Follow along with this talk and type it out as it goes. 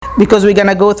because we're going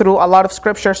to go through a lot of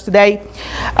scriptures today.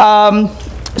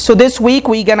 So this week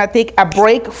we're going to take a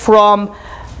break from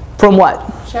what?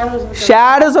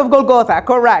 Shadows of Golgotha,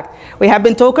 correct. We have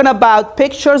been talking about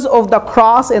pictures of the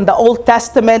cross in the Old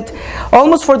Testament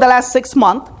almost for the last 6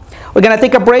 months. We're going to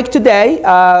take a break today.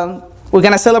 We're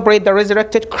going to celebrate the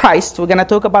resurrected Christ. We're going to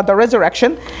talk about the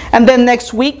resurrection. And then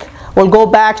next week, we'll go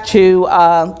back to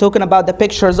talking about the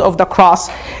pictures of the cross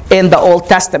in the Old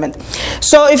Testament.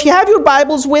 So if you have your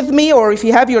Bibles with me, or if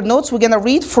you have your notes, we're going to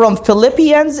read from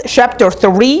Philippians chapter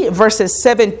 3, verses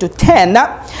 7 to 10.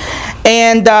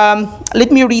 And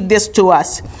let me read this to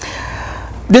us.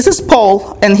 This is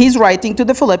Paul, and he's writing to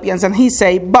the Philippians, and he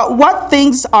say, "But what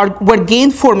things were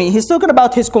gained for me?" He's talking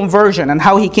about his conversion and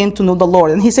how he came to know the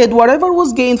Lord. And he said, "Whatever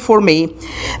was gained for me,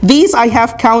 these I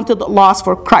have counted loss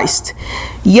for Christ.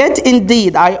 Yet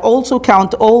indeed I also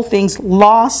count all things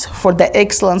loss for the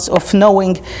excellence of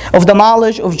the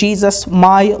knowledge of Jesus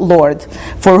my Lord,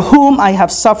 for whom I have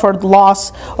suffered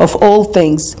loss of all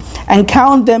things, and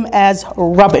count them as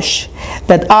rubbish,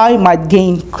 that I might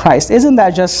gain Christ." Isn't that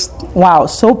just, wow,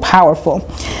 so powerful?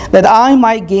 That I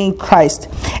might gain Christ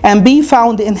and be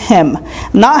found in him,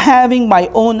 not having my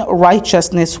own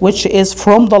righteousness which is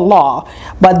from the law,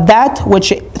 but that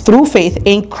which through faith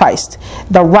in Christ,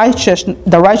 the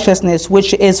righteousness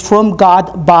which is from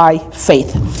God by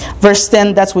faith. Verse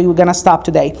 10, that's where we're going to stop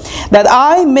today. That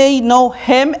I may know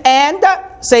him and,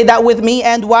 say that with me,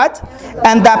 and what?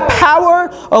 And the power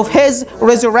of his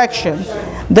resurrection.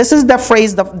 This is the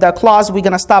phrase, the clause we're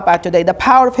going to stop at today. The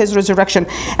power of his resurrection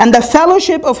and the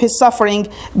fellowship of his suffering,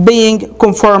 being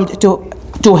conformed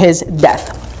to his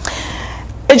death.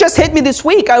 It just hit me this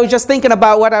week. I was just thinking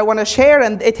about what I want to share,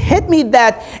 and it hit me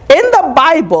that in the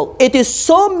Bible, it is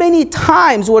so many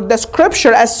times where the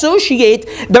scripture associate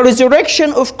the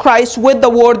resurrection of Christ with the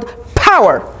word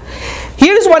power.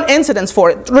 Here's one incident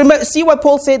for it. Remember, see what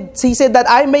Paul said? He said that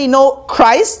I may know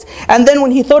Christ, and then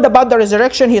when he thought about the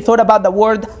resurrection, he thought about the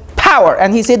word power.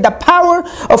 And he said the power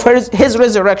of his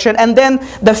resurrection, and then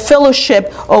the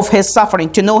fellowship of his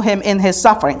suffering, to know him in his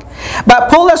suffering. But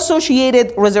Paul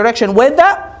associated resurrection with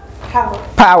the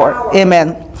power.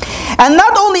 Amen. And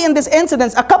not only in this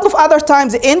incident, a couple of other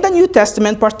times in the New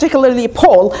Testament, particularly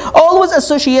Paul, always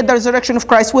associate the resurrection of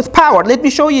Christ with power. Let me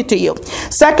show you to you.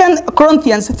 2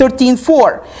 Corinthians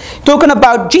 13:4, talking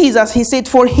about Jesus, he said,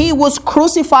 "For he was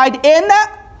crucified in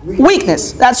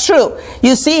weakness." That's true.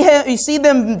 You see him, you see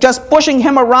them just pushing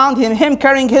him around, him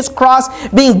carrying his cross,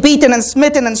 being beaten and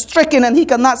smitten and stricken, and he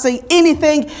cannot say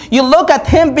anything. You look at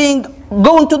him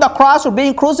going to the cross or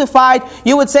being crucified,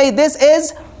 you would say this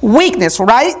is weakness,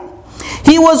 right?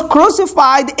 He was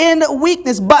crucified in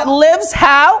weakness, but lives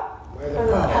how?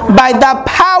 By the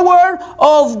power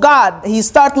of God. He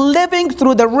starts living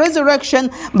through the resurrection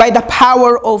by the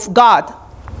power of God.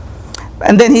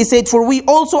 And then he said, "For we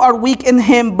also are weak in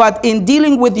him, but in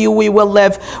dealing with you, we will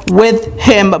live with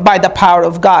him by the power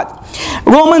of God."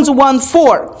 Romans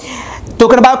 1:4,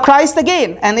 talking about Christ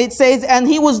again. And it says, "And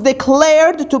he was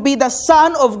declared to be the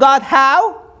Son of God."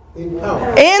 How?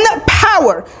 In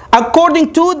power,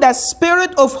 according to the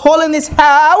Spirit of holiness.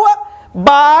 How?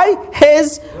 By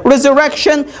his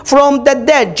resurrection from the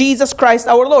dead, Jesus Christ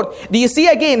our Lord. Do you see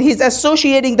again? He's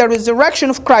associating the resurrection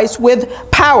of Christ with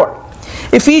power.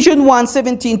 Ephesians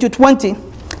 1:17 to 20,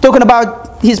 talking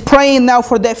about, he's praying now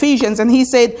for the Ephesians, and he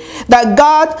said that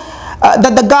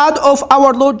the God of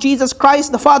our Lord Jesus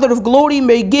Christ, the Father of glory,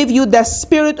 may give you the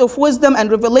spirit of wisdom and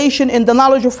revelation in the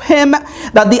knowledge of him,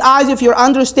 that the eyes of your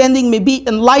understanding may be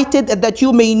enlightened, and that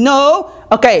you may know.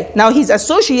 Okay, now he's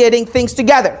associating things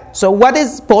together. So what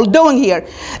is Paul doing here?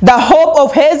 The hope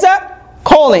of his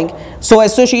calling. So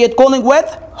associate calling with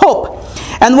hope.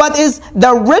 And what is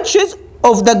the riches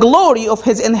of the glory of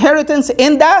his inheritance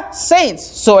in the saints?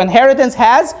 So inheritance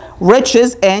has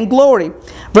riches and glory.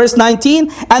 Verse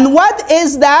 19, "And what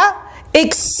is the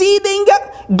exceeding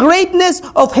greatness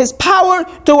of his power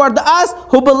toward us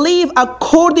who believe,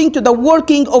 according to the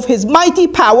working of his mighty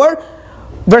power."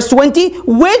 Verse 20,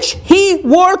 "Which he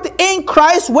worked in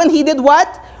Christ when he did what?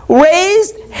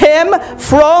 Raised him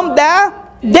from the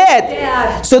dead."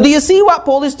 So do you see what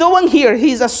Paul is doing here?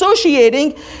 He's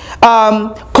associating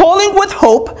calling with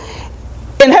hope,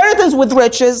 inheritance with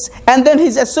riches, and then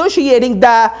he's associating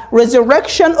the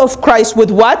resurrection of Christ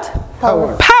with what?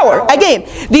 Power. Again,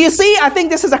 do you see? I think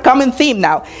this is a common theme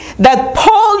now, that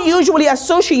Paul usually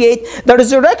associate the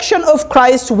resurrection of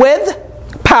Christ with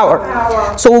power.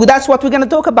 So that's what we're going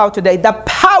to talk about today. The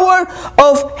power power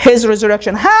of his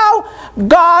resurrection. How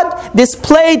God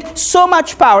displayed so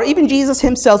much power. Even Jesus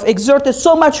himself exerted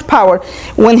so much power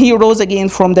when he rose again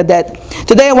from the dead.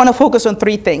 Today I want to focus on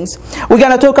three things. We're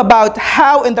going to talk about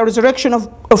how in the resurrection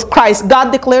of Christ,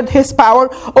 God declared his power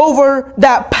over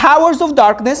the powers of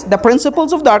darkness, the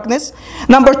principles of darkness.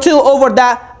 Number two, over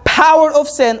the power of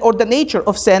sin or the nature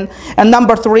of sin. And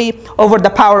number three, over the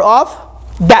power of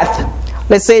death.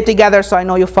 Let's say it together so I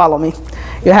know you follow me.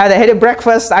 You had a heady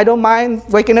breakfast. I don't mind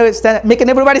making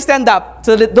everybody stand up.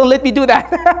 So don't let me do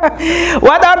that.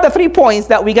 What are the 3 points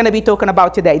that we're going to be talking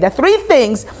about today? The 3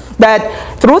 things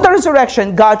that through the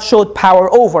resurrection God showed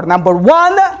power over. Number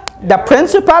 1, the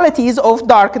principalities of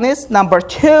darkness. Number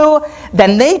 2, the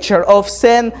nature of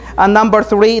sin. And number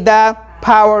 3, the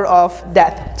power of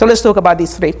death. So let's talk about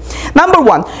these 3. Number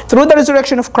 1, through the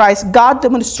resurrection of Christ, God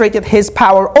demonstrated his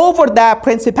power over the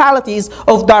principalities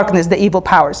of darkness, the evil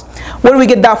powers. Where do we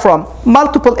get that from?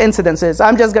 Multiple incidences.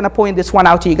 I'm just going to point this one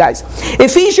out to you guys.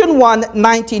 Ephesians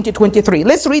 1:19-23.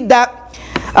 Let's read that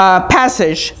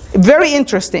passage. Very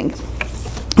interesting.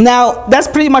 Now, that's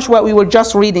pretty much what we were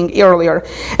just reading earlier.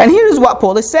 And here is what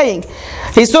Paul is saying.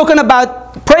 He's talking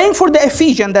about praying for the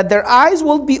Ephesians that their eyes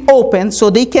will be opened so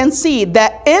they can see the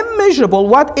immeasurable,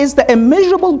 what is the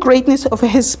immeasurable greatness of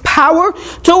his power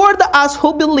toward us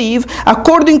who believe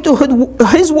according to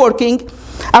his working,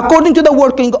 according to the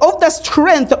working of the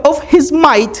strength of his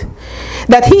might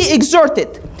that he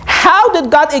exerted. How did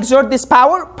God exert this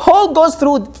power? Paul goes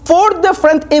through 4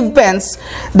 different events.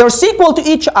 They're sequel to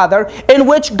each other in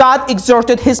which God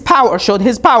exerted his power, showed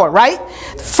his power, right?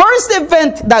 First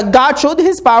event that God showed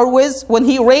his power was when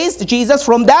he raised Jesus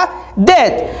from the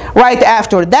dead. Right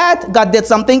after that, God did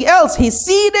something else. He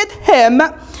seated him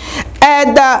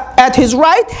at his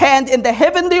right hand in the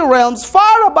heavenly realms,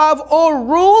 far above all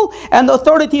rule and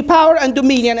authority, power and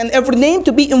dominion, and every name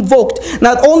to be invoked,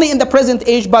 not only in the present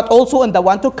age, but also in the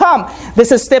one to come.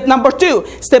 This is step number 2.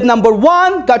 Step number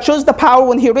 1, God shows the power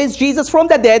when he raised Jesus from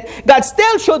the dead. God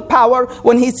still showed power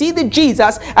when he seated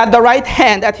Jesus at the right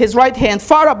hand, at his right hand,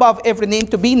 far above every name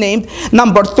to be named.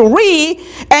 Number 3,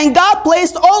 and God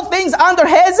placed all things under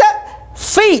his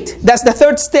feet. That's the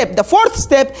 3rd step. The 4th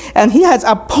step, and he has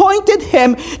appointed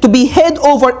him to be head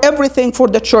over everything for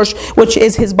the church, which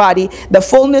is his body, the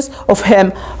fullness of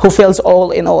him who fills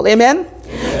all in all. Amen?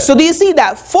 So do you see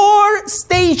that 4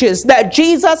 stages that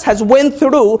Jesus has went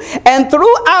through, and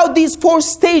throughout these 4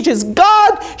 stages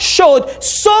God showed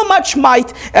so much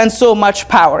might and so much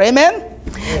power. Amen?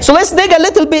 So let's dig a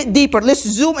little bit deeper. Let's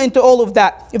zoom into all of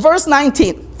that. Verse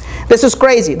 19. This is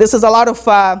crazy. This is a lot of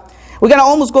we're going to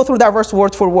almost go through that verse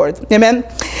word for word. Amen?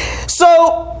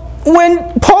 So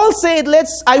when Paul said,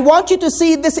 I want you to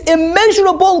see this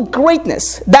immeasurable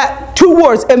greatness, that 2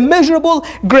 words, immeasurable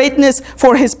greatness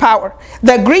for his power.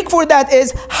 The Greek for that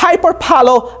is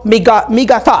hyperpalo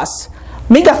megathos.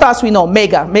 Megathos we know,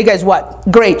 mega. Mega is what?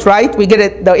 Great, right? We get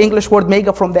it, the English word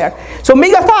mega from there. So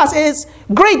megathos is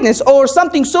greatness or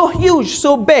something so huge,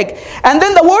 so big. And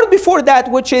then the word before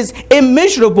that, which is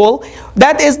immeasurable,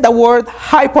 that is the word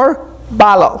hyperbalo.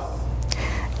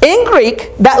 In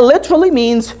Greek, that literally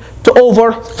means to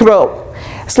overthrow.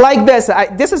 It's like this.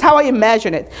 This is how I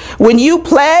imagine it. When you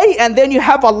play and then you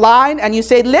have a line and you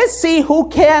say, let's see who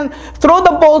can throw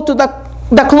the ball to the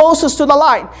closest to the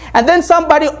line. And then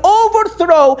somebody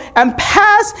overthrow and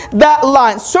pass that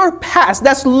line. Surpass.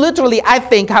 That's literally, I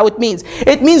think, how it means.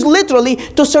 It means literally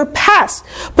to surpass.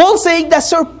 Paul saying the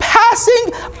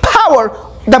surpassing power,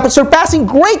 the surpassing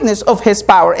greatness of his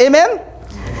power. Amen?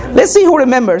 Let's see who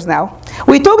remembers now.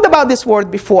 We talked about this word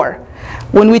before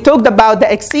when we talked about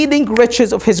the exceeding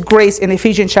riches of his grace in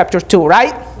Ephesians chapter 2,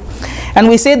 right? And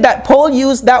we said that Paul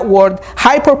used that word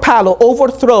hyperpalo,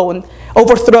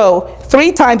 overthrow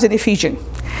 3 times in Ephesians.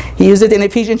 He used it in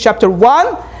Ephesians chapter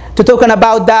 1 to talking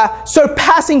about the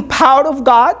surpassing power of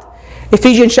God.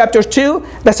 Ephesians chapter 2,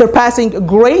 the surpassing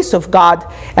grace of God.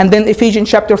 And then Ephesians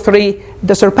chapter 3,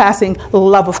 the surpassing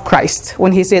love of Christ.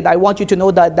 When he said, I want you to know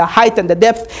the height and the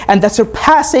depth and the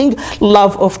surpassing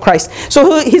love of Christ.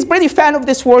 So he's pretty fan of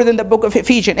this word in the book of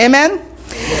Ephesians. Amen?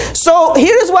 So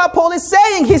here's what Paul is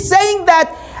saying. He's saying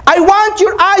that I want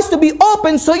your eyes to be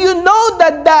open so you know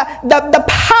that the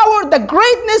power, the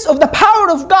greatness of the power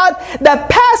of God that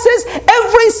passes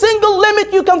every single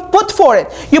limit you can put for it.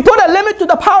 You put a limit to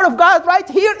the power of God right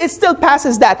here, it still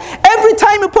passes that. Every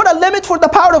time you put a limit for the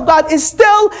power of God, it's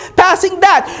still passing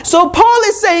that. So Paul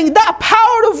is saying that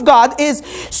power of God is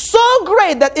so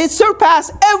great that it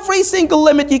surpasses every single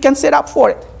limit you can set up for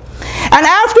it. And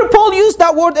after Paul used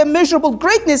that word immeasurable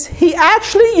greatness, he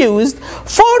actually used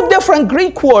 4 different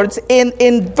Greek words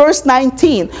in verse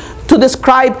 19 to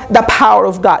describe the power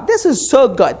of God. This is so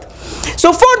good.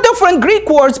 So 4 different Greek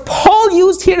words Paul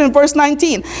used here in verse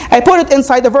 19. I put it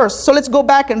inside the verse. So let's go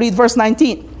back and read verse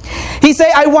 19. He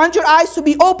said, I want your eyes to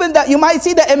be open that you might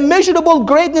see the immeasurable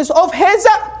greatness of his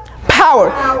power.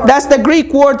 That's the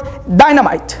Greek word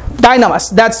dynamis.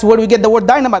 That's where we get the word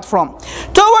dynamite from.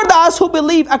 Toward us who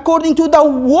believe according to the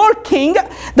working,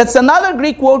 that's another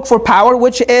Greek word for power,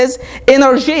 which is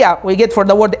energia. We get for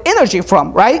the word energy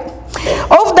from, right?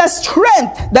 Of the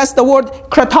strength, that's the word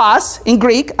kratos in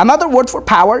Greek, another word for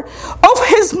power. Of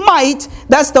his might,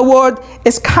 that's the word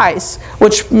iskais,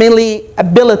 which mainly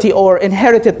ability or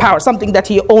inherited power, something that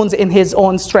he owns in his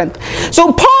own strength.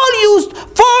 So Paul used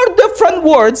 4 different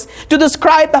words to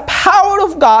describe the power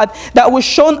of God that was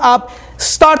shown up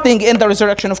starting in the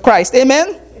resurrection of Christ.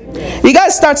 Amen? You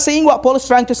guys start seeing what Paul is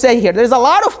trying to say here. There's a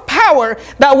lot of power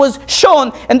that was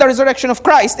shown in the resurrection of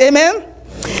Christ. Amen?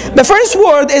 The first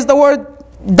word is the word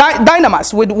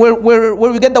dynamis, where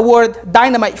we get the word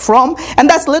dynamite from, and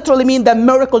that's literally mean the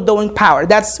miracle doing power.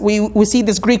 That's we see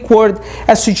this Greek word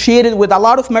associated with a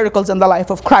lot of miracles in the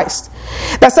life of Christ.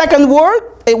 The second word,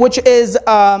 which is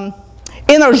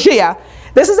energia.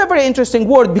 This is a very interesting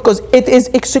word because it is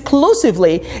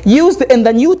exclusively used in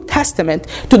the New Testament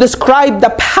to describe the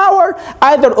power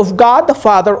either of God the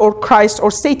Father or Christ or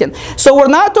Satan. So we're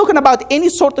not talking about any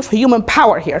sort of human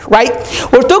power here, right?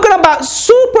 We're talking about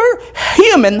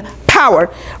superhuman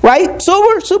power, right?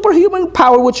 So superhuman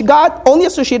power which God only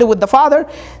associated with the Father,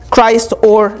 Christ,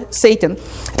 or Satan.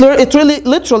 It really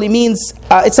literally means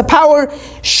it's a power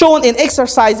shown in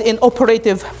exercise in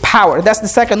operative power. That's the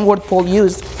second word Paul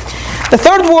used. The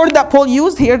third word that Paul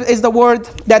used here is the word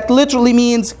that literally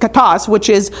means katos, which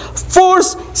is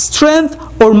force, strength,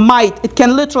 or might. It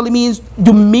can literally mean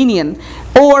dominion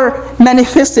or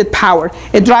manifested power.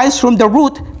 It derives from the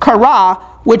root kara,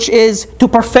 which is to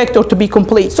perfect or to be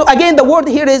complete. So again, the word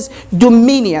here is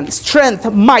dominion, strength,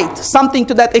 might, something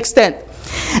to that extent.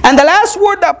 And the last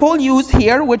word that Paul used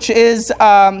here, which is,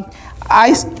 let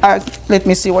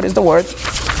me see, what is the word?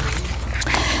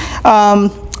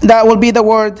 That will be the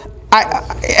word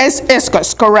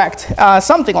iskos, correct,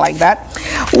 something like that.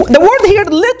 The word here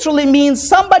literally means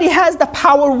somebody has the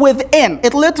power within.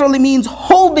 It literally means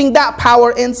holding that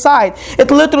power inside.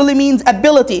 It literally means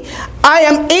ability. I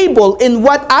am able in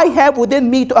what I have within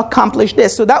me to accomplish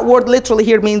this. So that word literally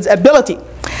here means ability.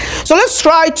 So let's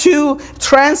try to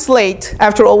translate,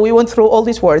 after all, we went through all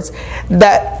these words,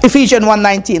 that Ephesians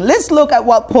 1:19. Let's look at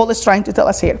what Paul is trying to tell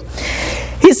us here.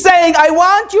 He's saying, I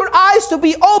want your eyes to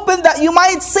be open that you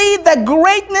might see the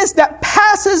greatness that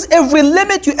passes every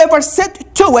limit you ever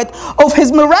set to it of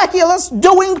his miraculous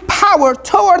doing power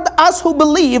toward us who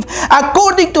believe,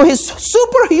 according to his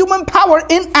superhuman power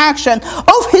in action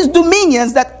of his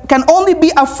dominions that can only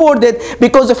be afforded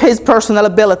because of his personal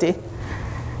ability.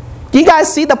 Do you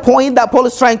guys see the point that Paul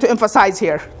is trying to emphasize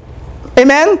here?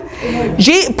 Amen?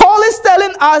 Paul is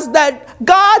telling us that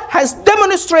God has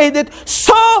demonstrated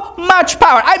so much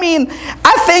power. I mean,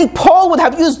 I think Paul would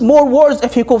have used more words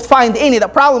if he could find any. The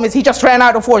problem is he just ran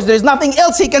out of words. There's nothing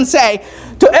else he can say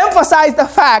to emphasize the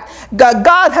fact that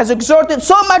God has exerted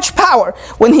so much power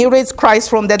when he raised Christ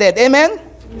from the dead. Amen?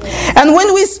 And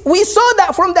when we saw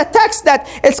that from the text that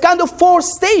it's kind of 4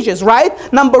 stages, right?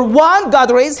 Number 1, God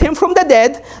raised him from the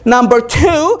dead. Number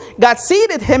 2, God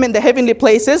seated him in the heavenly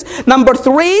places. Number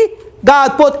 3,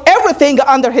 God put everything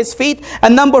under his feet.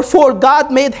 And number 4,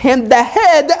 God made him the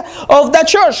head of the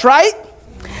church, right?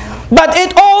 But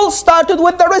it all started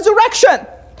with the resurrection.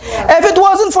 If it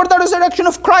wasn't for the resurrection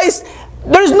of Christ,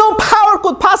 there's no power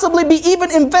could possibly be even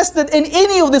invested in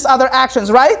any of these other actions,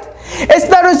 right? It's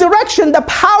the resurrection, the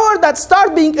power that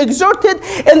started being exerted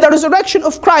in the resurrection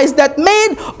of Christ that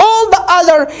made all the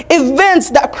other events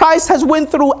that Christ has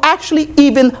went through actually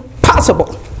even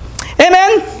possible.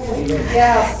 Amen?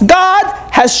 Yes. God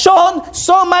has shown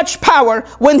so much power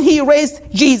when he raised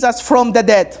Jesus from the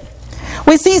dead.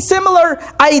 We see similar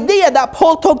idea that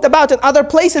Paul talked about in other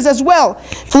places as well.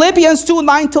 Philippians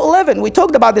 2:9-11. We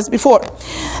talked about this before.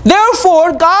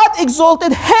 Therefore, God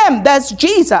exalted him, that's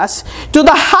Jesus, to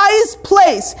the highest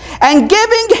place, and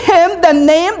giving him the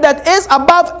name that is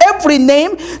above every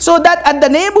name, so that at the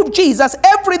name of Jesus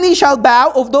every knee shall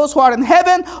bow, of those who are in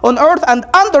heaven, on earth, and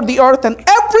under the earth, and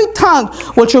every tongue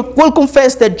which will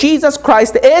confess that Jesus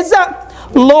Christ is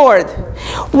Lord.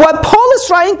 What Paul is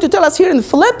trying to tell us here in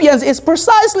Philippians is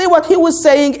precisely what he was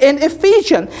saying in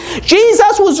Ephesians.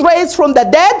 Jesus was raised from the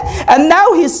dead, and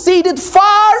now he's seated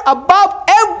far above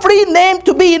every name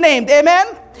to be named. Amen?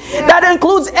 That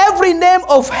includes every name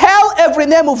of hell, every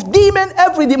name of demon,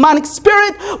 every demonic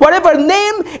spirit, whatever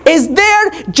name is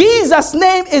there. Jesus'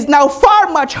 name is now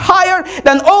far much higher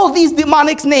than all these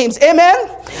demonic names. Amen?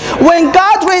 When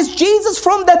God raised Jesus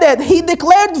from the dead, He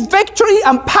declared victory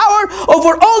and power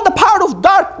over all the power of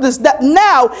darkness, that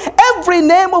now every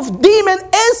name of demon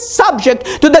is subject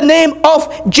to the name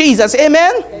of Jesus.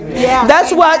 Amen? Yeah.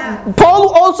 That's what Paul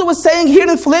also was saying here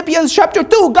in Philippians chapter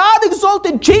 2. God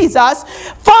exalted Jesus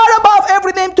far above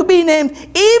every name to be named,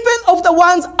 even of the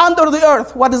ones under the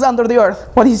earth. What is under the earth?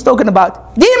 What he's talking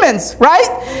about? Demons,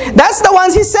 right? That's the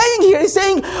ones he's saying here. He's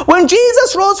saying when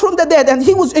Jesus rose from the dead and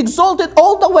He was exalted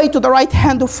all the way to the right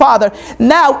hand of Father,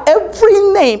 now every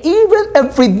name, even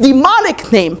every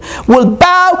demonic name, will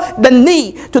bow the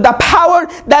knee to the power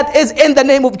that is in the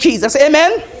name of Jesus.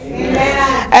 Amen?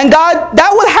 Amen. And God,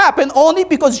 that will happen only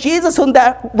because Jesus on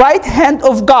the right hand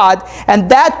of God, and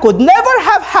that could never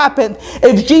have happened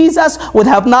if Jesus would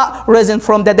have not risen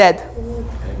from the dead.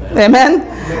 Amen.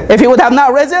 If He would have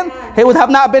not risen, He would have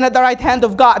not been at the right hand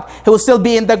of God. He would still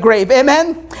be in the grave.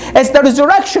 Amen. It's the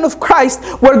resurrection of Christ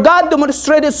where God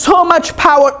demonstrated so much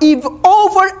power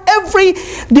over every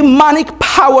demonic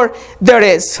power there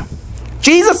is.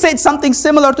 Jesus said something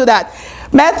similar to that.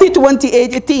 Matthew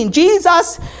 28:18.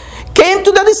 Jesus came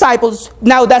to the disciples.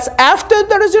 Now that's after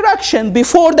the resurrection,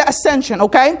 before the ascension,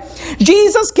 okay?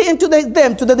 Jesus came to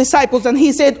the disciples, and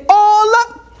He said, all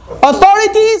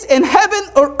authorities in heaven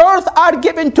or earth are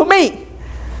given to me.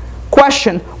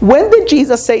 Question, when did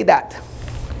Jesus say that?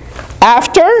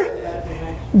 After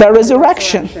the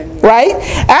resurrection, right?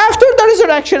 After the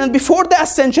resurrection and before the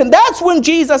ascension, that's when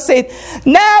Jesus said,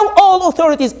 now all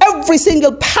authorities, every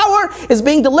single power is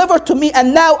being delivered to me,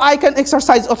 and now I can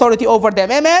exercise authority over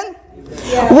them. Amen?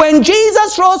 Yeah. When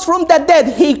Jesus rose from the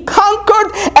dead, He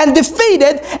conquered and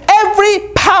defeated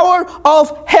every power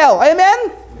of hell.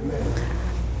 Amen?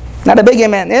 Not a big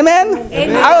amen. Amen?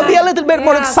 Amen. I will be a little bit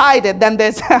more excited than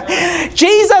this.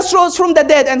 Jesus rose from the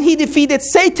dead and He defeated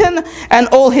Satan and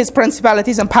all his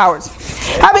principalities and powers.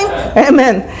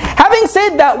 Having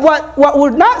said that, what we're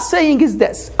not saying is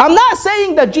this. I'm not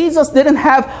saying that Jesus didn't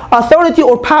have authority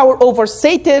or power over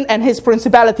Satan and his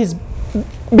principalities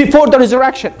before the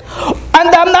resurrection. And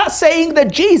I'm not saying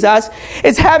that Jesus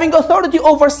is having authority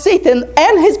over Satan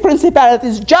and his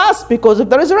principalities just because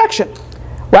of the resurrection.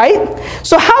 Right?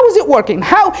 So how is it working?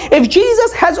 How, if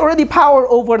Jesus has already power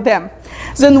over them,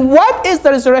 then what is the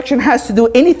resurrection has to do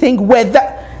anything with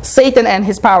Satan and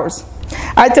his powers?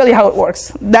 I tell you how it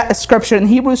works. That scripture in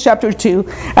Hebrews chapter 2,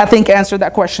 I think, answered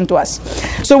that question to us.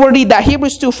 So we'll read that.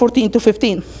 Hebrews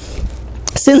 2:14-15.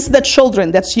 Since the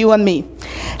children, that's you and me,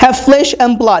 have flesh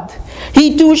and blood,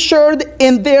 He too shared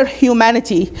in their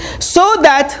humanity, so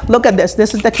that, look at this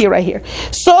is the key right here,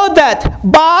 so that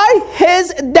by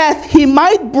His death He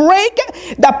might break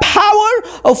the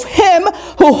power of him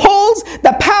who holds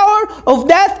the power of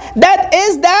death, that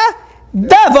is the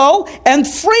devil, and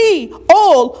free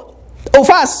all of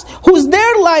us whose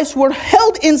their lives were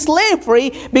held in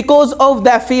slavery because of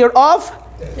the fear of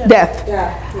death.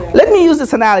 Yeah. Let me use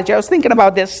this analogy. I was thinking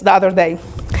about this the other day.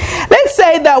 Let's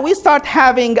say that we start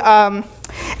having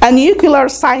a nuclear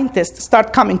scientist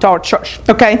start coming to our church.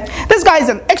 Okay, this guy is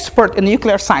an expert in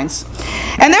nuclear science,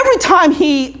 and every time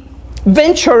he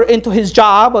venture into his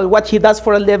job or what he does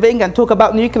for a living and talk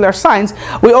about nuclear science,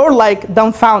 we all like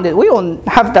dumbfounded. We don't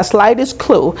have the slightest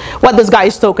clue what this guy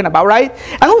is talking about, right?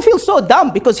 And we feel so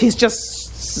dumb because he's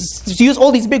just use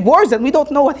all these big words and we don't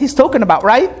know what he's talking about,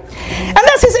 right? And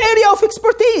that's his area of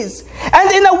expertise.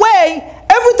 And in a way,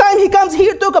 every time he comes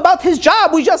here to talk about his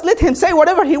job, we just let him say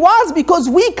whatever he wants because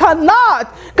we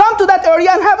cannot come to that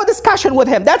area and have a discussion with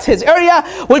him. That's his area.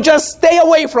 We'll just stay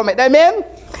away from it. Amen?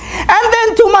 And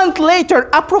then 2 months later,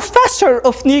 a professor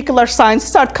of nuclear science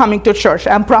start coming to church.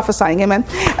 I'm prophesying, amen?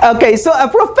 Okay, so a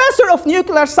professor of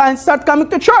nuclear science start coming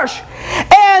to church.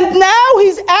 And now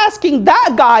he's asking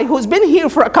that guy who's been here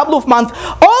for a couple of months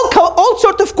all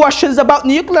sorts of questions about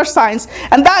nuclear science.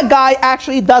 And that guy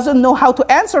actually doesn't know how to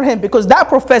answer him because that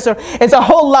professor is a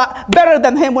whole lot better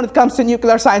than him when it comes to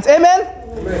nuclear science. Amen?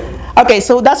 Amen. Okay,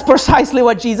 so that's precisely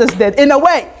what Jesus did in a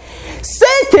way.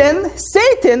 Satan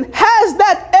has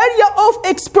that area of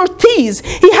expertise.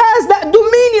 He has that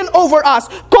dominion over us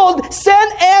called sin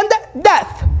and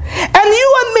death. And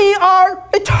you and me are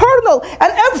eternal.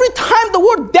 And every time the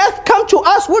word death comes to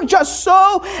us, we're just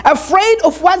so afraid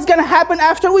of what's going to happen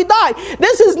after we die.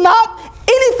 This is not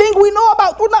anything we know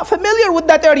about. We're not familiar with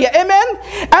that area. Amen?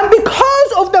 And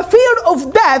because of the fear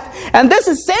of death, and this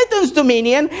is Satan's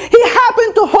dominion, he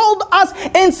happened to hold us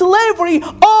in slavery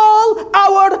all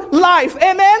our life.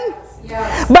 Amen?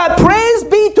 Yes. But praise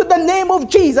be to the name name of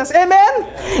Jesus. Amen?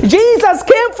 Jesus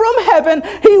came from heaven.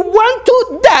 He went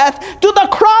to death, to the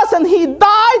cross, and he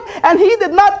died, and he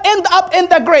did not end up in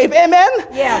the grave. Amen?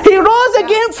 Yes. He rose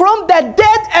again from the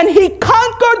dead, and he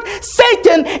conquered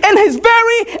Satan in his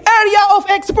very area of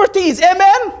expertise.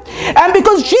 Amen? And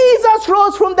because Jesus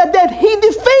rose from the dead, he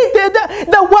defeated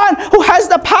the one who has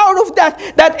the power of death,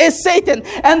 that is Satan,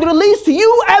 and released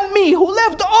you and me, who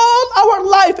lived all our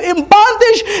life in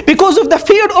bondage because of the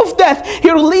fear of death. He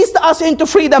released us into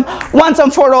freedom once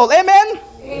and for all. Amen?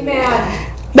 Amen.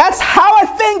 That's how I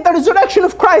think the resurrection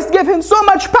of Christ gave him so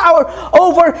much power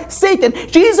over Satan.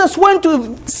 Jesus went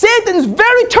to Satan's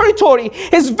very territory,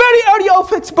 his very area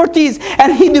of expertise,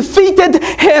 and he defeated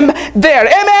him there.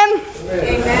 Amen?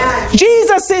 Amen.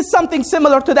 Jesus says something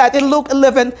similar to that in Luke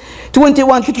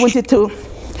 11:21-22.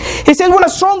 He says, when a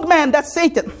strong man, that's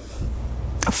Satan,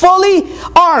 fully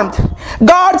armed,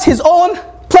 guards his own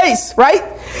place, right?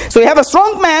 So you have a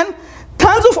strong man,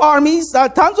 tons of armies,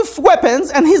 tons of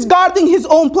weapons, and he's guarding his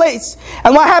own place.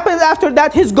 And what happens after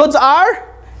that? His goods are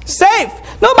safe.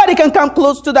 Nobody can come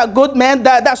close to that good man,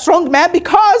 that strong man,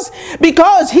 because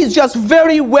he's just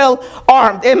very well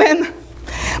armed. Amen?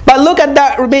 But look at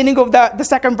the remaining of the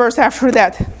second verse after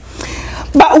that.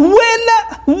 But when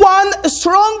one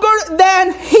stronger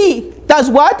than he does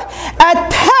what?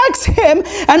 Attacks him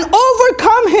and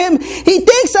overcome him, he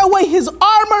takes away his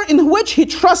armor in which he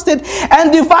trusted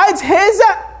and divides his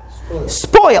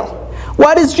spoil.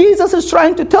 What is Jesus is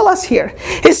trying to tell us here?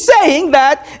 He's saying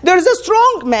that there's a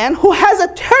strong man who has a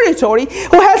territory,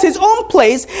 who has his own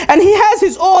place, and he has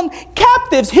his own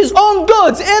captives, his own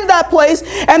goods in that place,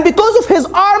 and because of his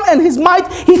arm and his might,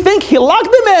 he thinks he locked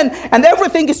them in and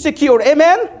everything is secure.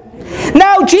 Amen?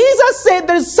 Now Jesus said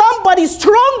there's somebody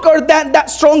stronger than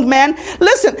that strong man.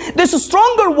 Listen, this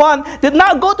stronger one did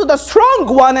not go to the strong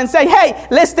one and say, hey,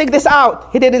 let's take this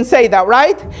out. He didn't say that,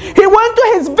 right? He went to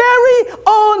his very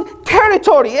own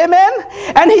territory. Amen?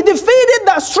 And he defeated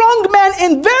that strong man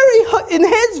in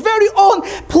his very own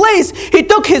place. He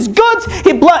took his goods,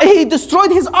 he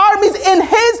destroyed his armies in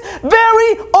his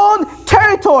very own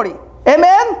territory.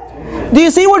 Amen? Do you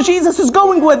see where Jesus is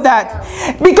going with that?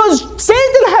 Because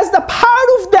Satan has the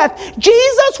power of death.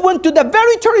 Jesus went to the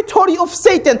very territory of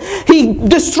Satan. He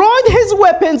destroyed his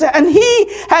weapons, and he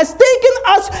has taken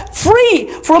us free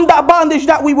from that bondage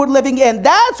that we were living in.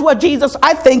 That's what Jesus,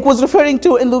 I think, was referring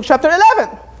to in Luke chapter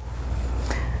 11.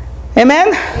 Amen?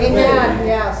 Amen.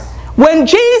 Yes. When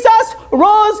Jesus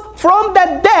rose from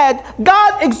the dead,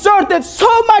 God exerted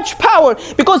so much power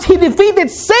because he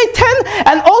defeated Satan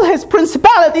and all his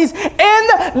principalities in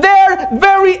their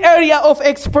very area of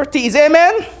expertise.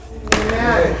 Amen?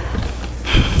 Amen.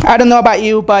 I don't know about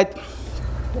you, but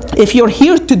if you're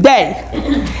here today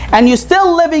and you're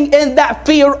still living in that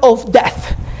fear of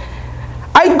death,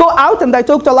 I go out and I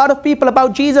talk to a lot of people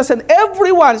about Jesus, and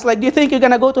everyone's like, do you think you're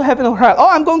going to go to heaven or hell? Oh,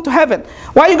 I'm going to heaven.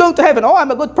 Why are you going to heaven? Oh,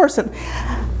 I'm a good person.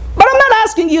 But I'm not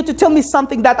asking you to tell me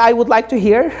something that I would like to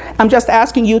hear. I'm just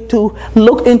asking you to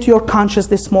look into your conscience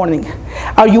this morning.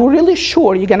 Are you really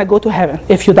sure you're going to go to heaven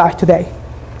if you die today?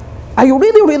 Are you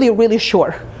really, really, really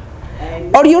sure?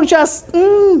 Or you're just,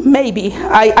 maybe.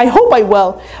 I hope I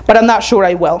will, but I'm not sure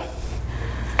I will.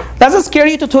 Does it scare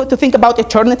you to think about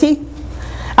eternity?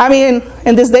 I mean,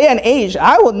 in this day and age,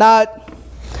 I would not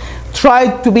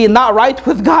try to be not right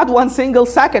with God one single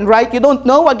second, right? You don't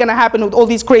know what's going to happen with all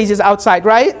these crazies outside,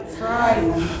 right? That's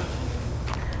right.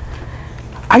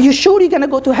 Are you sure you're going to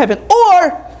go to heaven?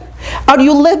 Or are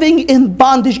you living in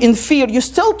bondage, in fear? You're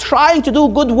still trying to do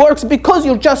good works because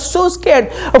you're just so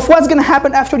scared of what's going to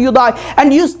happen after you die.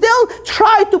 And you still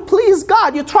try to please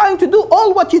God. You're trying to do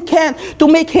all what you can to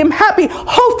make him happy.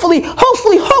 Hopefully,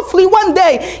 one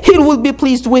day he will be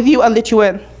pleased with you and let you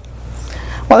in.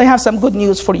 Well, I have some good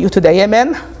news for you today.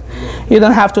 Amen? You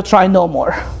don't have to try no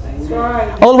more.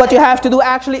 Right. All what you have to do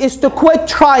actually is to quit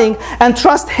trying and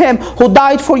trust him who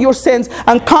died for your sins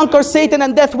and conquer Satan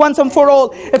and death once and for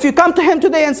all. If you come to him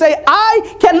today and say,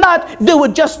 I cannot do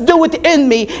it, just do it in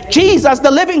me, Jesus,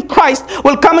 the living Christ,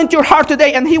 will come into your heart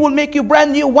today and he will make you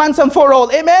brand new once and for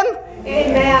all. Amen?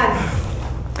 Amen.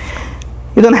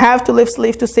 You don't have to live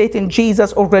slave to Satan.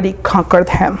 Jesus already conquered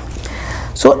him.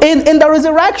 So in the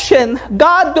resurrection,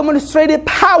 God demonstrated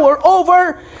power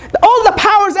over all the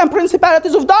powers and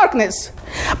principalities of darkness.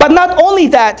 But not only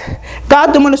that,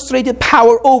 God demonstrated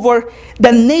power over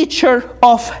the nature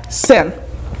of sin.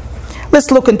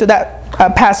 Let's look into that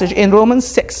passage in Romans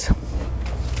 6.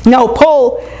 Now,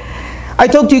 Paul, I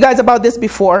talked to you guys about this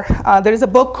before. There is a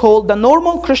book called The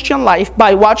Normal Christian Life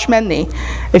by Watchman Nee.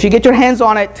 If you get your hands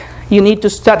on it, you need to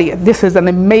study it. This is an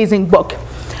amazing book.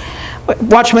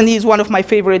 Watchman Nee is one of my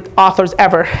favorite authors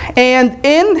ever. And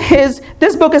in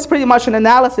this book is pretty much an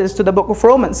analysis to the book of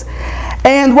Romans.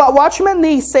 And what Watchman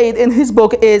Nee said in his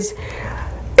book is,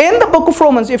 in the book of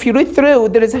Romans, if you read through,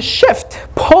 there is a shift.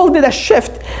 Paul did a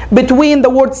shift between the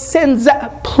word sins,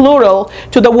 plural,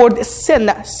 to the word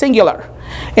sin, singular.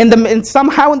 And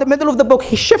somehow in the middle of the book,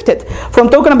 he shifted from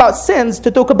talking about sins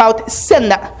to talk about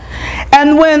sin.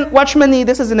 And when Watchman Nee,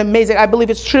 this is an amazing, I believe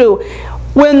it's true,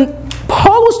 when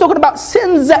Paul was talking about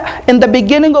sins in the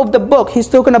beginning of the book, he's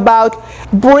talking about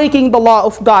breaking the law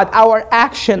of God, our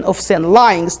action of sin,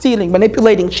 lying, stealing,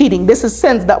 manipulating, cheating. This is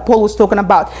sins that Paul was talking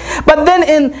about. But then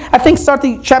in, I think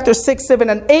starting chapter 6, 7,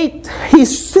 and 8, he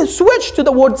switched to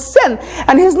the word sin.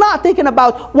 And he's not thinking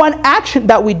about one action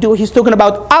that we do. He's talking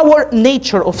about our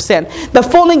nature of sin, the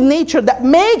falling nature that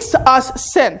makes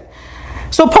us sin.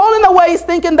 So Paul in a way is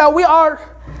thinking that we are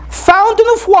fountain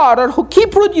of water who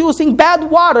keep producing bad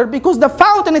water because the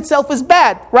fountain itself is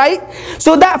bad, right?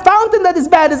 So that fountain that is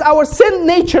bad is our sin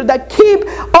nature that keep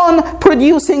on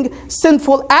producing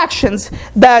sinful actions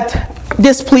that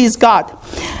displease God.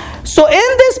 So in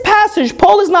this passage,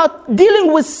 Paul is not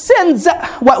dealing with sins,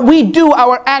 what we do,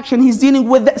 our action. He's dealing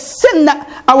with sin,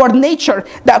 our nature,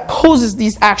 that causes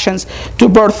these actions to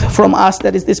birth from us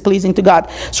that is displeasing to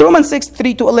God. So Romans 6,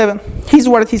 3-11, here's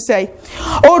what he say.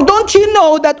 Or don't you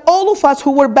know that all of us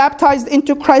who were baptized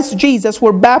into Christ Jesus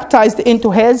were baptized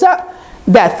into his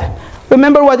death?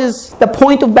 Remember what is the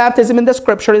point of baptism in the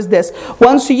scripture is this.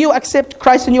 Once you accept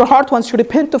Christ in your heart, once you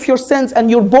repent of your sins and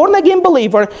you're born again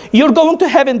believer, you're going to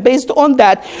heaven based on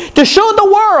that. To show the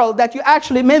world that you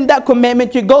actually made that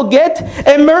commitment, you go get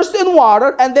immersed in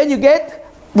water and then you get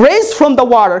raised from the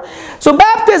water. So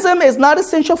baptism is not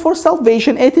essential for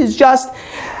salvation. It is just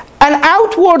an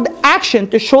outward action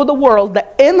to show the world the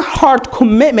in-heart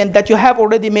commitment that you have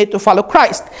already made to follow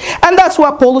Christ. And that's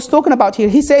what Paul is talking about here.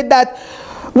 He said that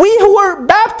we who were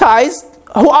baptized,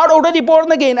 who are already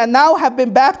born again and now have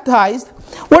been baptized,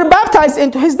 were baptized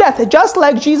into his death. Just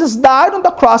like Jesus died on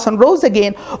the cross and rose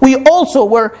again, we also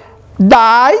were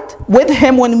died with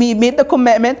him when we made the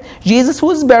commitment. Jesus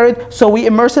was buried, so we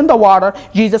immersed in the water.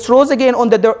 Jesus rose again on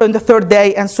the third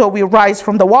day, and so we rise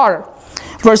from the water.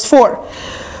 Verse 4.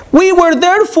 We were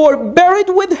therefore buried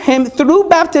with him through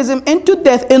baptism into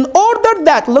death, in order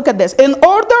that, look at this, in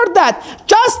order that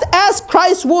just as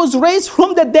Christ was raised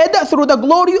from the dead through the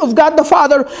glory of God the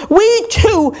Father, we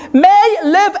too may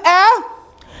live a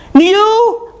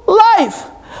new life.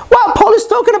 What Paul is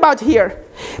talking about here?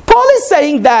 Paul is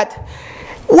saying that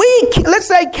let's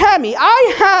say Cami,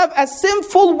 I have a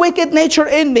sinful, wicked nature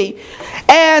in me.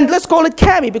 And let's call it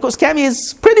Cami, because Cami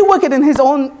is pretty wicked in his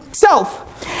own self.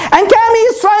 And Cami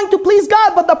is trying to please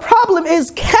God, but the problem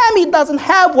is Cami doesn't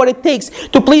have what it takes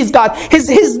to please God.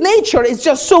 His nature is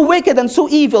just so wicked and so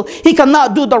evil, he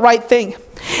cannot do the right thing.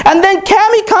 And then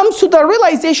Cami comes to the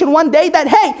realization one day that,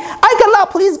 hey, I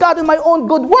cannot please God in my own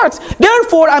good works.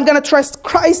 Therefore, I'm going to trust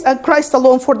Christ and Christ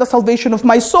alone for the salvation of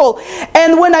my soul.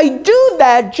 And when I do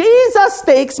that, Jesus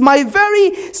takes my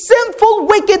very sinful,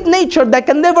 wicked nature that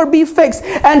can never be fixed,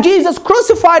 and Jesus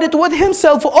crucified it with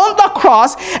himself on the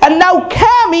cross. And now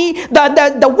Cami,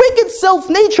 the wicked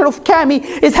self-nature of Cami,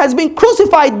 has been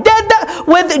crucified, dead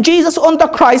with Jesus on the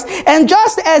cross. And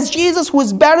just as Jesus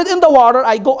was buried in the water,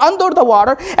 I go under the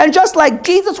water. And just like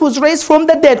Jesus was raised from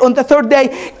the dead on the third day,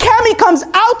 Cami comes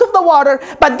out of the water,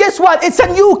 but guess what? It's a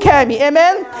new Cami,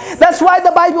 amen? That's why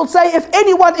the Bible says, if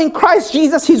anyone in Christ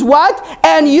Jesus, he's what?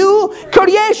 A new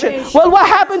creation. Well, what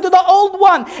happened to the old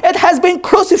one? It has been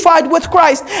crucified with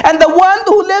Christ. And the one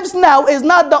who lives now is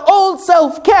not the old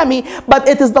self Cami, but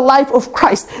it is the life of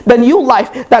Christ, the new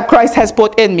life that Christ has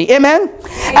put in me, amen?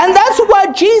 And that's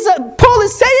what Paul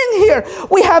is saying here.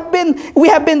 We have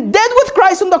been dead with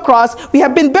Christ on the cross. We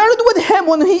have been buried with him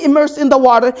when he immersed in the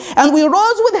water, and we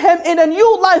rose with him in a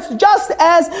new life, just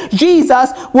as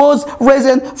Jesus was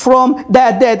risen from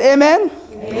the dead. Amen?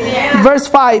 Amen. Verse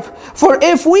 5. For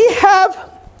if we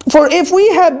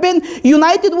have been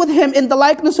united with him in the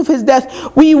likeness of his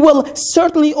death, we will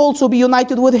certainly also be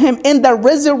united with him in the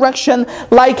resurrection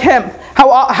like him.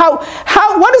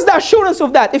 What is the assurance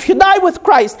of that? If you die with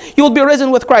Christ, you will be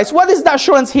risen with Christ. What is the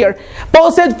assurance here?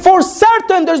 Paul said, for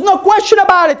certain, there's no question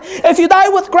about it. If you die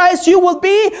with Christ, you will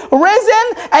be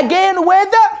risen again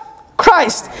with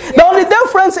Christ. The only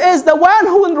difference is the one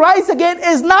who will rise again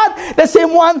is not the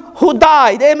same one who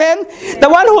died. Amen. The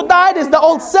one who died is the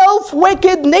old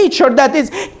self-wicked nature that is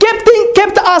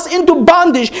kept us into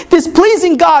bondage,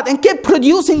 displeasing God, and kept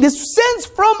producing these sins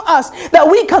from us that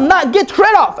we cannot get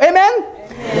rid of. Amen.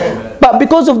 But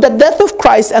because of the death of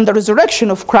Christ and the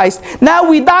resurrection of Christ, now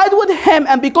we died with him,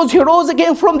 and because he rose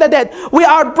again from the dead, we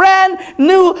are brand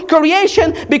new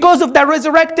creation because of the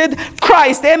resurrected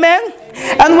Christ. Amen?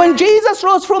 And when Jesus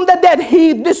rose from the dead,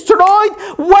 he destroyed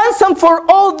once and for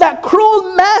all that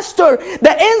cruel master,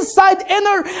 the inside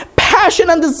inner passion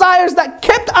and desires that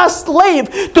kept us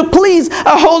slave to please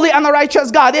a holy and a righteous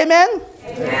God. Amen?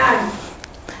 Amen.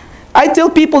 I tell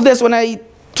people this when I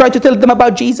try to tell them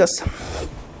about Jesus.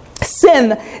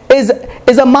 Sin is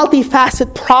a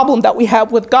multifaceted problem that we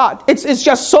have with God. It's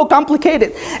just so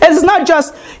complicated. It's not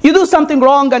just you do something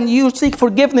wrong and you seek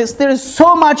forgiveness. There is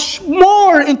so much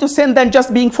more into sin than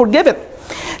just being forgiven.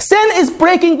 Sin is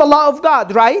breaking the law of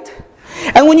God, right?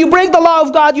 And when you break the law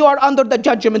of God, you are under the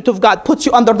judgment of God. Puts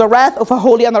you under the wrath of a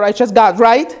holy and a righteous God,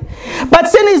 right? But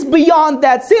sin is beyond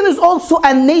that. Sin is also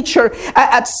a nature,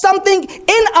 something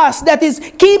in us that is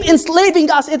keep enslaving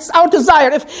us. It's our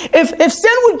desire. If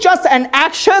sin was just an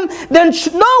action, then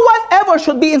no one ever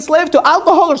should be enslaved to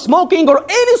alcohol or smoking or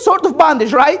any sort of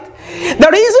bondage, right? The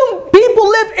reason people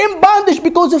live in bondage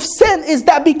because of sin is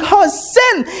that because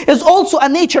sin is also a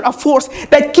nature, a force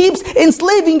that keeps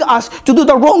enslaving us to do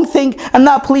the wrong thing and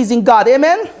not pleasing God.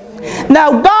 Amen? Now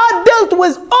God dealt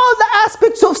with all the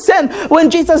aspects of sin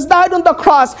when Jesus died on the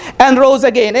cross and rose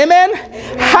again. Amen?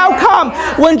 How come?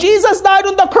 When Jesus died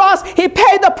on the cross, he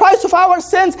paid the price of our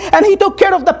sins and he took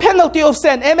care of the penalty of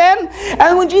sin. Amen?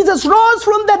 And when Jesus rose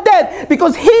from the dead,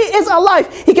 because he is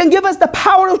alive, he can give us the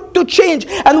power to change.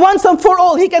 And once and for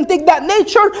all, he can take that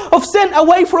nature of sin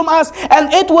away from us,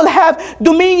 and it will have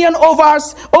dominion over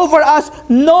us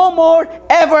no more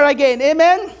ever again.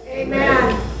 Amen?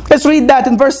 Amen. Let's read that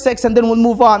in verse 6 and then we'll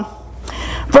move on.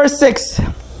 Verse 6.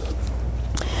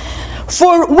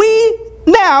 For we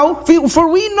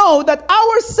know that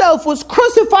our self was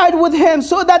crucified with him,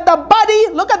 so that the body,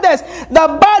 look at this, the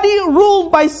body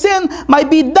ruled by sin might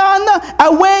be done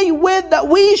away with, that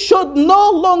we should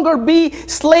no longer be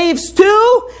slaves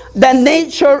to the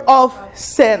nature of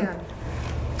sin.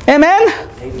 Amen?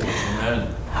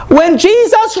 Amen. When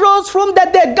Jesus rose from the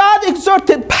dead, God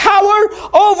exerted power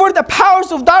over the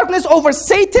powers of darkness, over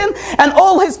Satan and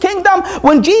all his kingdom.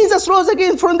 When Jesus rose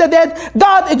again from the dead,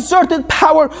 God exerted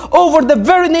power over the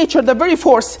very nature, the very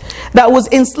force that was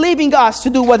enslaving us to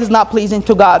do what is not pleasing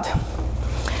to God.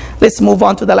 Let's move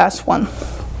on to the last one.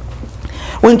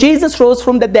 When Jesus rose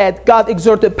from the dead, God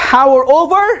exerted power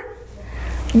over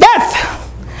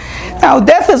death. Now,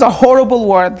 death is a horrible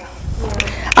word.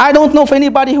 I don't know if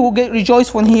anybody who will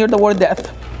rejoice when he hears the word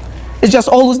death. It's just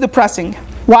always depressing.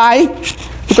 Why?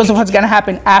 Because of what's going to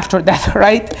happen after death,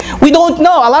 right? We don't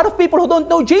know. A lot of people who don't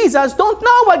know Jesus don't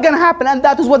know what's going to happen, and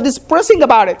that is what is depressing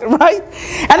about it, right?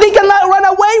 And they cannot run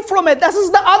away from it. This is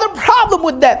the other problem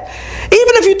with death.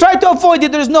 Even if you try to avoid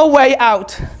it, there's no way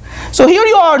out. So here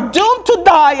you are, doomed to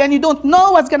die, and you don't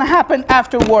know what's going to happen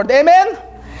afterward. Amen?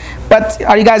 But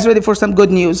are you guys ready for some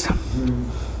good news?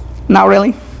 Not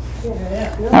really?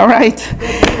 All right.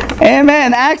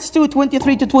 Amen. Acts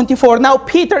 2:23-24. Now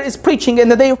Peter is preaching in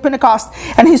the day of Pentecost,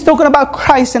 and he's talking about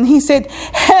Christ, and he said,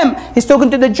 he's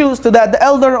talking to the Jews, to the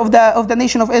elder of the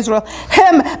nation of Israel,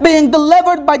 him being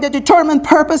delivered by the determined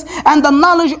purpose and the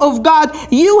knowledge of God,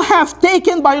 you have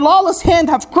taken by lawless hand,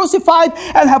 have crucified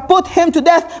and have put him to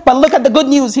death. But look at the good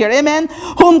news here. Amen.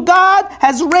 Whom God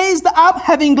has raised up,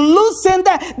 having loosened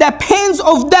the pains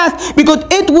of death, because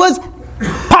it was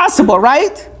possible,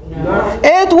 right? No.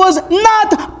 It was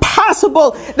not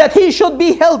possible that he should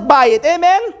be held by it.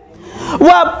 Amen?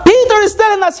 What Peter is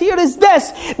telling us here is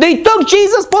this. They took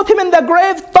Jesus, put him in the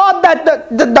grave, thought that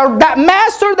that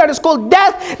master that is called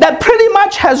death, that pretty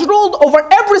much has ruled over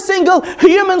every single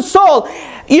human soul.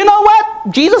 You know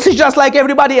what? Jesus is just like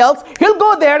everybody else. He'll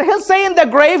go there, he'll stay in the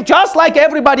grave just like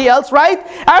everybody else, right?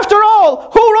 After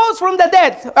all, who rose from the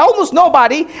dead? Almost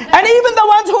nobody. And even the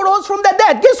ones who rose from the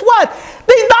dead, guess what?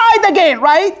 They died again,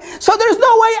 right? So there's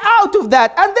no way out of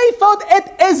that. And they thought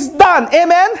it is done.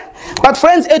 Amen? But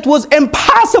friends, it was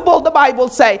impossible, the Bible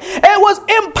say. It was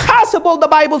impossible, the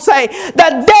Bible say,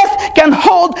 that death can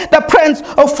hold the Prince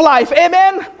of Life.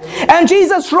 Amen? And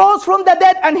Jesus rose from the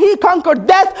dead and he conquered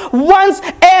death once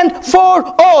and for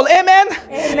all. Amen?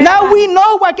 Amen? Now we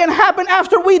know what can happen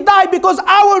after we die, because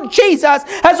our Jesus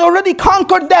has already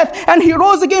conquered death and he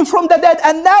rose again from the dead.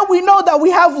 And now we know that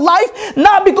we have life,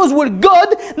 not because we're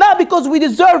good, not because we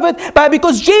deserve it, but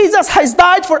because Jesus has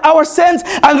died for our sins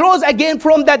and rose again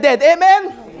from the dead.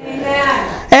 Amen?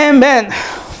 Amen.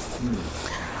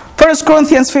 1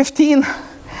 Corinthians 15,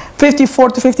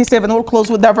 54-57. We'll close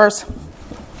with that verse.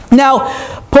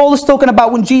 Now, Paul is talking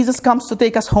about when Jesus comes to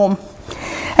take us home.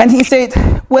 And he said,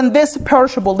 when this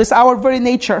perishable, this our very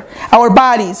nature, our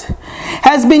bodies,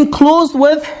 has been clothed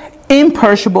with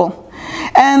imperishable,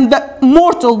 and the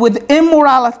mortal with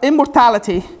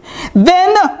immortality,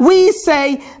 then we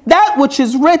say that which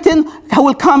is written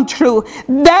will come true.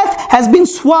 Death has been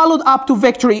swallowed up to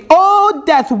victory. Oh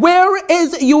death, where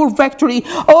is your victory?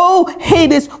 Oh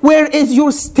Hades, where is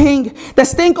your sting? The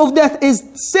sting of death is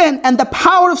sin, and the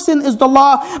power of sin is the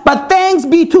law. But thanks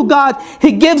be to God,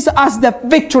 He gives us the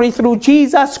victory through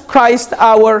Jesus Christ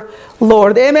our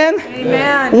Lord. Amen?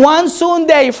 Amen. One soon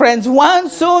day, friends. One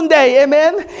soon day.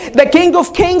 Amen? The King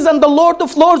of Kings and the Lord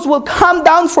of Lords will come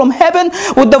down from heaven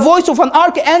with the voice of an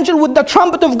archangel, with the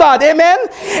trumpet of God. Amen?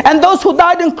 And those who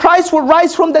died in Christ will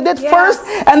rise from the dead first.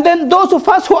 And then those of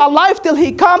us who are alive till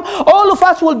He come, all of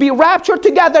us will be raptured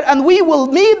together, and we will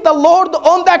meet the Lord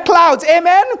on the clouds.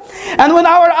 Amen? And when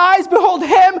our eyes behold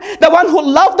Him, the one who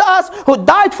loved us, who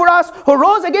died for us, who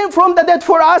rose again from the dead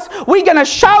for us, we're going to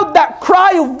shout that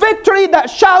cry of victory, that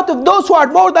shout of those who are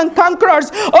more than conquerors.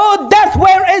 Oh death,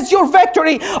 where is your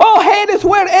victory? Oh Hades,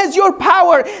 where is your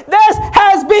power? This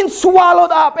has been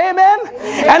swallowed up. Amen?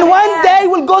 And one day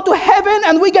we'll go to heaven,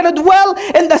 and we're going to dwell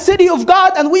in the city of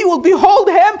God, and we will behold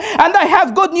Him. And I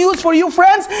have good news for you,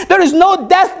 friends. There is no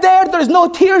death there. There is no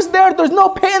tears there. There's no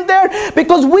pain there,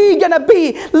 because we're going to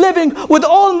be living with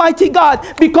Almighty God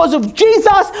because of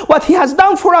Jesus, what He has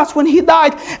done for us when He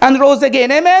died and rose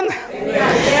again. Amen?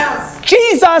 Yes.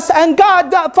 Jesus and God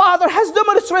the Father has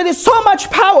demonstrated so much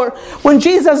power when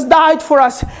Jesus died for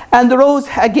us and rose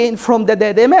again from the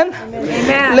dead. Amen?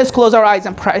 Amen. Let's close our eyes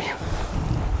and pray.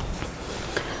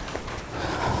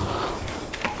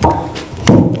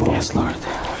 Yes, Lord.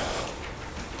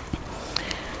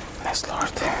 Yes,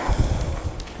 Lord.